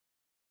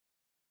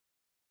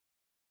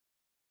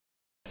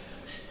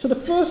So the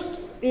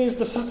first is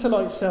the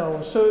satellite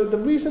cells. So the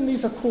reason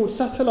these are called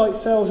satellite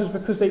cells is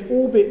because they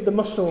orbit the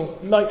muscle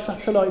like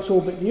satellites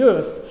orbit the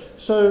Earth.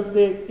 So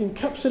they're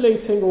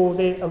encapsulating, or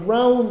they're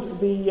around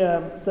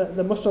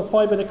the muscle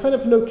fiber. They're kind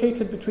of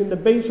located between the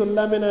basal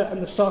lamina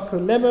and the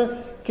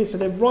sarcolemma. Okay, so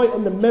they're right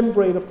on the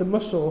membrane of the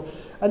muscle,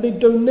 and they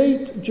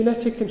donate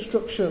genetic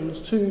instructions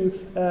to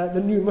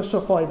the new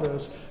muscle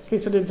fibers. Okay,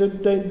 so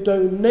they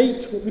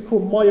donate what we call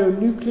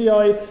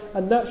myonuclei,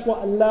 and that's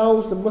what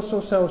allows the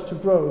muscle cells to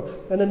grow.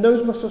 And then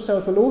those muscle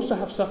cells will also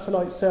have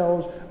satellite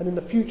cells, and in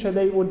the future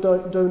they will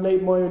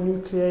donate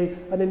myonuclei,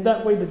 and in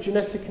that way the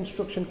genetic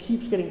instruction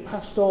keeps getting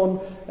passed on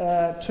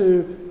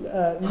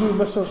to new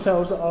muscle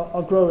cells that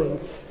are growing.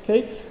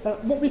 Okay,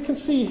 what we can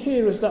see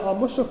here is that our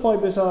muscle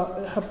fibers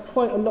have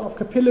quite a lot of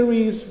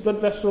capillaries,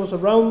 blood vessels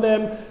around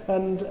them,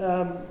 and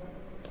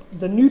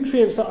the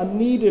nutrients that are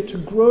needed to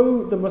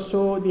grow the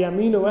muscle, the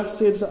amino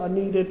acids that are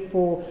needed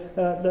for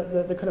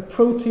the kind of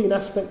protein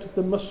aspect of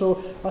the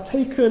muscle, are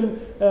taken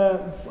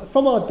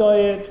from our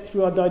diet,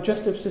 through our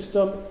digestive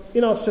system,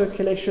 in our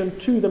circulation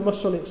to the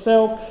muscle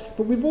itself.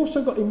 But we've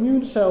also got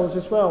immune cells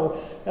as well.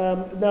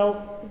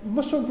 Now,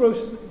 muscle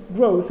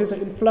growth is an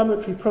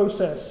inflammatory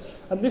process,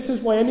 and this is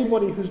why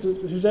anybody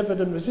who's ever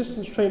done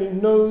resistance training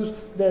knows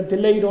the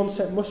delayed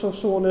onset muscle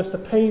soreness, the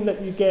pain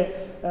that you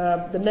get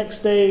the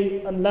next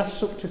day and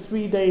lasts up to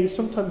 3 days,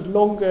 sometimes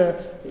longer,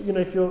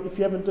 if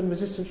you haven't done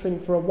resistance training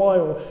for a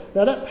while.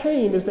 Now that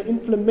pain is the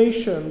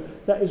inflammation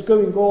that is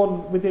going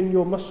on within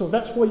your muscle.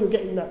 That's why you're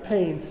getting that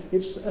pain.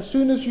 It's as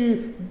soon as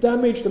you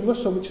damage the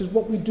muscle, which is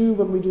what we do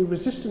when we do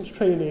resistance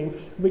training,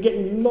 we're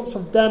getting lots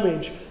of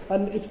damage,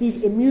 and it's these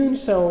immune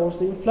cells,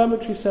 the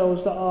inflammatory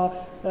cells that are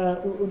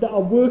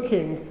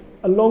working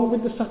along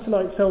with the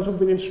satellite cells, or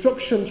with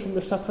instructions from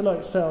the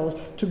satellite cells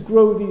to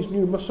grow these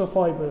new muscle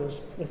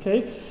fibers.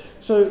 Okay,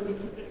 so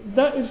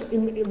that is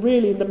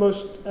really in the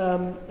most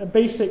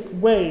basic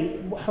way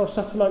how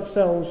satellite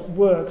cells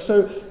work.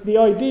 So the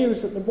idea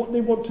is that what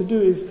they want to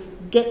do is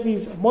get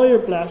these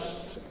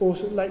myoblasts, or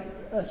like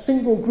a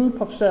single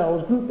group of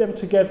cells, group them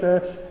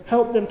together,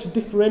 help them to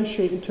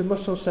differentiate into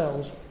muscle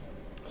cells.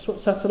 That's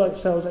what satellite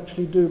cells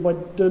actually do by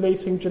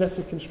donating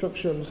genetic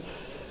instructions.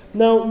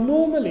 Now,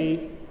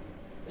 normally,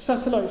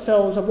 satellite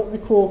cells are what we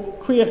call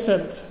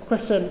crescent, I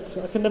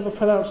can never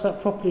pronounce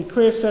that properly,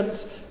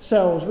 crescent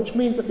cells, which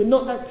means that they're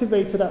not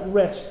activated at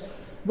rest.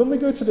 When we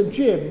go to the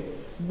gym,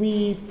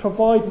 we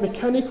provide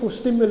mechanical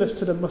stimulus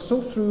to the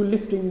muscle through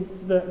lifting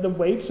the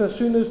weight. So as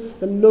soon as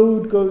the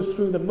load goes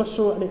through the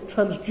muscle and it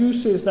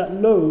transduces that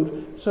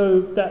load, so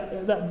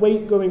that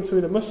weight going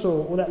through the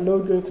muscle, or that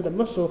load going through the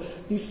muscle,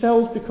 these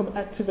cells become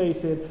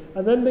activated,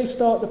 and then they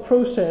start the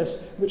process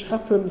which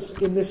happens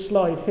in this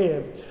slide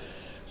here.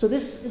 So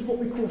this is what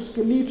we call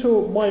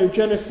skeletal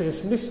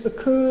myogenesis, and this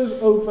occurs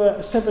over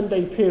a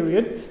 7-day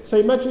period. So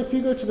imagine if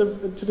you go to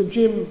the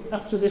gym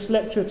after this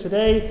lecture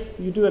today,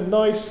 you do a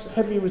nice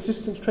heavy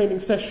resistance training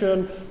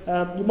session,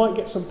 you might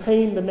get some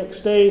pain the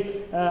next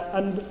day,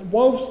 and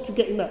whilst you're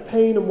getting that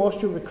pain and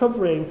whilst you're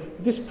recovering,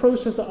 this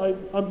process that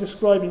I'm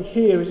describing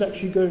here is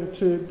actually going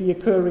to be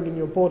occurring in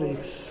your body.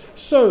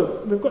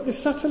 So we've got this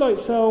satellite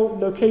cell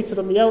located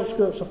on the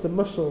outskirts of the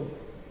muscle.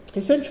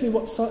 Essentially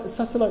what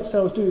satellite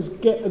cells do is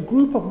get a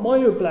group of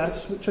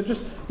myoblasts, which are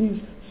just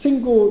these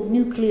single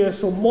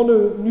nucleus or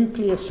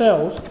mononuclear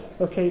cells.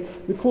 Okay,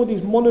 we call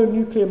these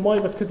mononuclear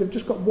myoblasts because they've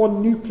just got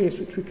one nucleus,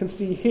 which we can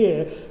see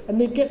here,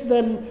 and they get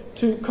them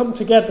to come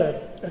together.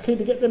 Okay,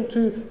 they get them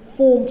to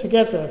form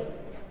together.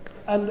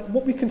 And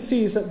what we can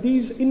see is that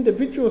these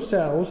individual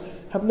cells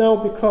have now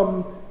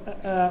become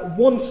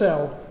one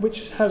cell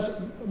which has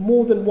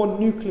more than one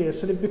nucleus,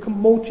 so they've become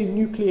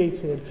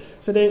multinucleated.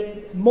 So they're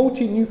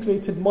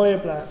multinucleated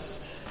myoblasts.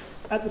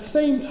 At the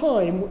same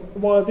time,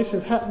 while this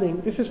is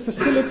happening, this is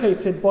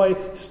facilitated by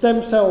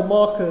stem cell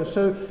markers.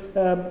 So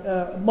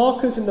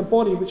markers in the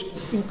body which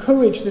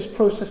encourage this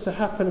process to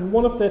happen, and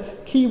one of the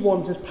key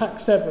ones is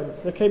PAX7.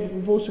 Okay, but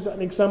we've also got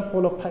an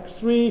example of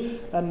PAX3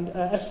 and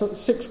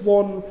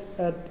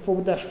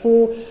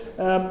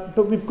S61-4-4.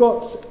 But we've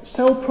got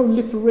cell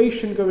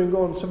proliferation going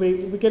on. So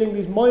we're getting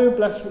these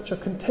myoblasts which are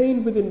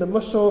contained within the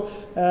muscle.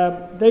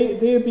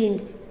 They're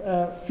being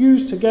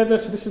fused together,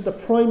 so this is the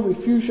primary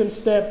fusion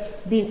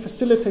step being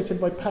facilitated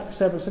by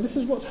PAX7. So this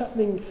is what's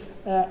happening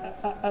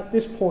at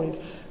this point.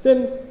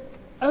 Then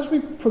as we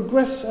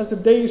progress, as the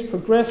days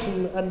progress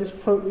and this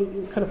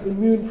kind of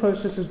immune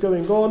process is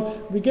going on,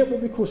 we get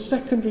what we call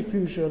secondary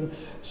fusion.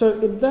 So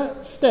in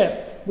that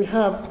step, we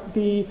have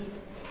the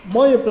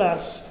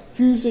myoblasts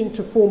fusing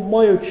to form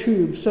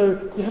myotubes. So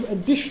you have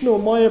additional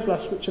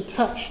myoblasts which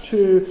attach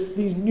to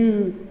these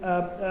new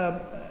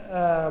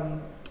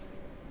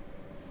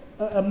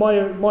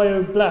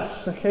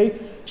myoblasts, okay?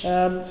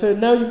 So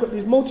now you've got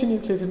these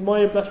multinucleated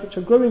myoblasts which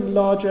are growing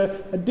larger,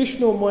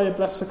 additional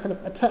myoblasts are kind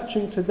of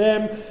attaching to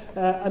them,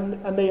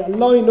 and they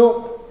line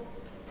up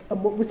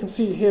and what we can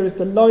see here is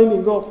the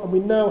lining up, and we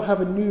now have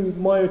a new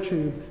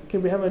myotube. Okay,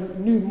 we have a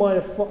new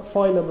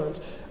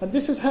myofilament, and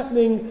this is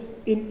happening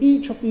in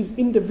each of these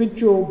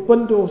individual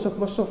bundles of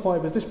muscle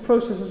fibers. This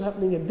process is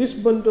happening in this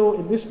bundle,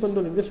 in this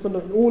bundle, in this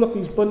bundle, in all of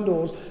these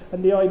bundles,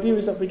 and the idea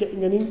is that we're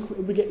getting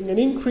an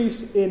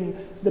increase in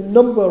the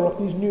number of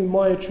these new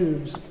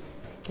myotubes.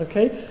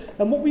 Okay,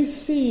 and what we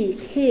see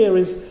here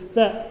is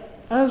that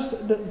as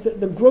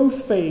the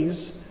growth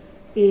phase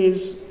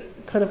is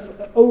kind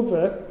of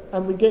over,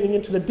 and we're getting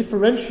into the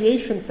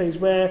differentiation phase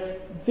where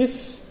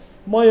this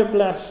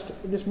myoblast,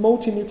 this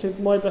multinucleated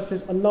myoblast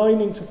is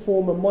aligning to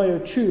form a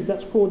myotube.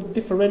 That's called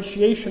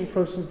differentiation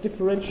process,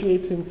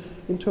 differentiating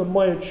into a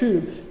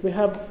myotube. We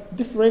have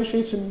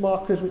differentiation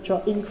markers which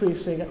are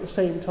increasing at the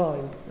same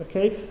time,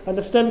 okay? And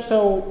the stem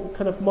cell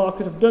kind of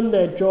markers have done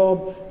their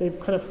job. They've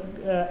kind of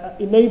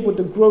enabled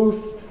the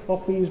growth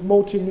of these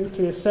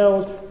multinuclear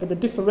cells, but the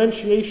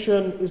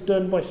differentiation is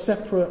done by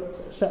separate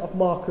set of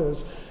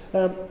markers.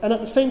 And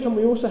at the same time,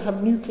 we also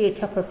have nuclear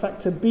kappa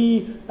factor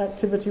B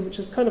activity, which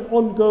is kind of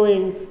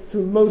ongoing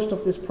through most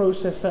of this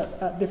process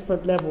at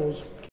different levels.